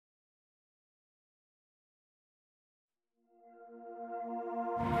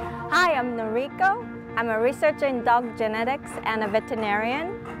Hi, I'm Noriko. I'm a researcher in dog genetics and a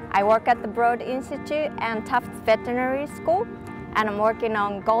veterinarian. I work at the Broad Institute and Tufts Veterinary School, and I'm working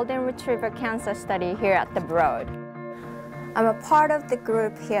on golden retriever cancer study here at the Broad. I'm a part of the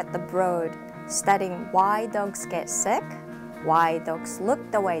group here at the Broad, studying why dogs get sick, why dogs look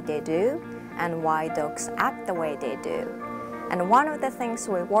the way they do, and why dogs act the way they do. And one of the things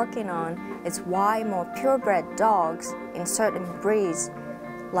we're working on is why more purebred dogs in certain breeds,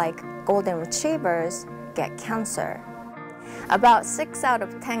 like golden retrievers, get cancer. About 6 out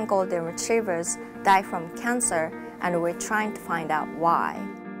of 10 golden retrievers die from cancer, and we're trying to find out why.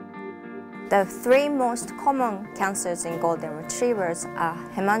 The 3 most common cancers in golden retrievers are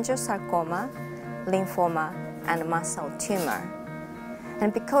hemangiosarcoma, lymphoma, and mast cell tumor.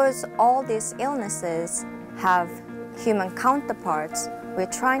 And because all these illnesses have human counterparts,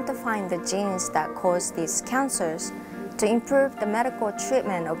 we're trying to find the genes that cause these cancers to improve the medical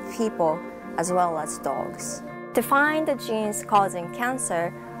treatment of people as well as dogs. To find the genes causing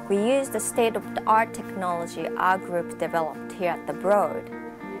cancer, we use the state-of-the-art technology our group developed here at the Broad.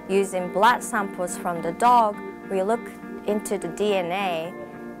 Using blood samples from the dog, we look into the DNA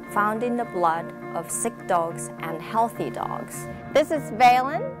found in the blood of sick dogs and healthy dogs. This is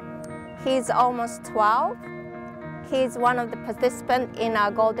Valen. He's almost 12. He's one of the participants in our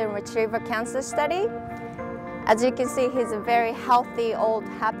golden retriever cancer study. As you can see, he's a very healthy, old,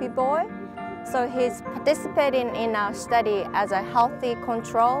 happy boy. So he's participating in our study as a healthy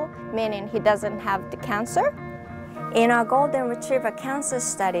control, meaning he doesn't have the cancer. In our golden retriever cancer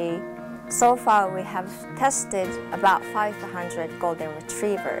study, so far we have tested about 500 golden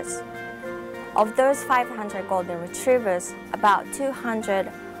retrievers. Of those 500 golden retrievers, about 200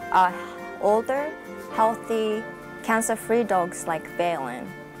 are older, healthy, cancer-free dogs like Valen,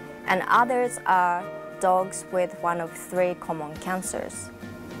 and others are dogs with one of 3 common cancers.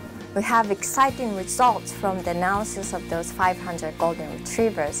 We have exciting results from the analysis of those 500 golden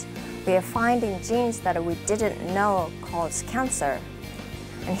retrievers. We are finding genes that we didn't know cause cancer.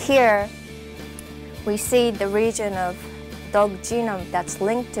 And here we see the region of dog genome that's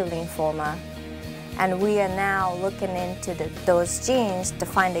linked to lymphoma. And we are now looking into those genes to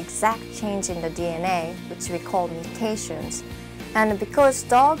find exact change in the DNA, which we call mutations. And because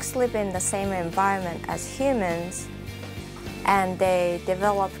dogs live in the same environment as humans, and they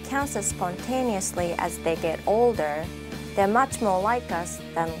develop cancer spontaneously as they get older, they're much more like us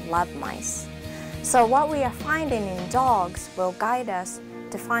than lab mice. So what we are finding in dogs will guide us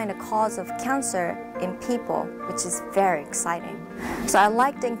to find a cause of cancer in people, which is very exciting. So I'd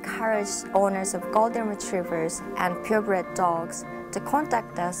like to encourage owners of golden retrievers and purebred dogs to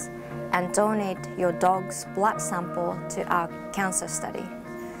contact us and donate your dog's blood sample to our cancer study.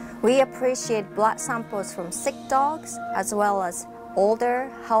 We appreciate blood samples from sick dogs as well as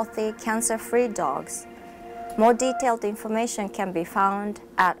older, healthy, cancer-free dogs. More detailed information can be found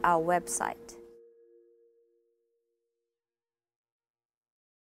at our website.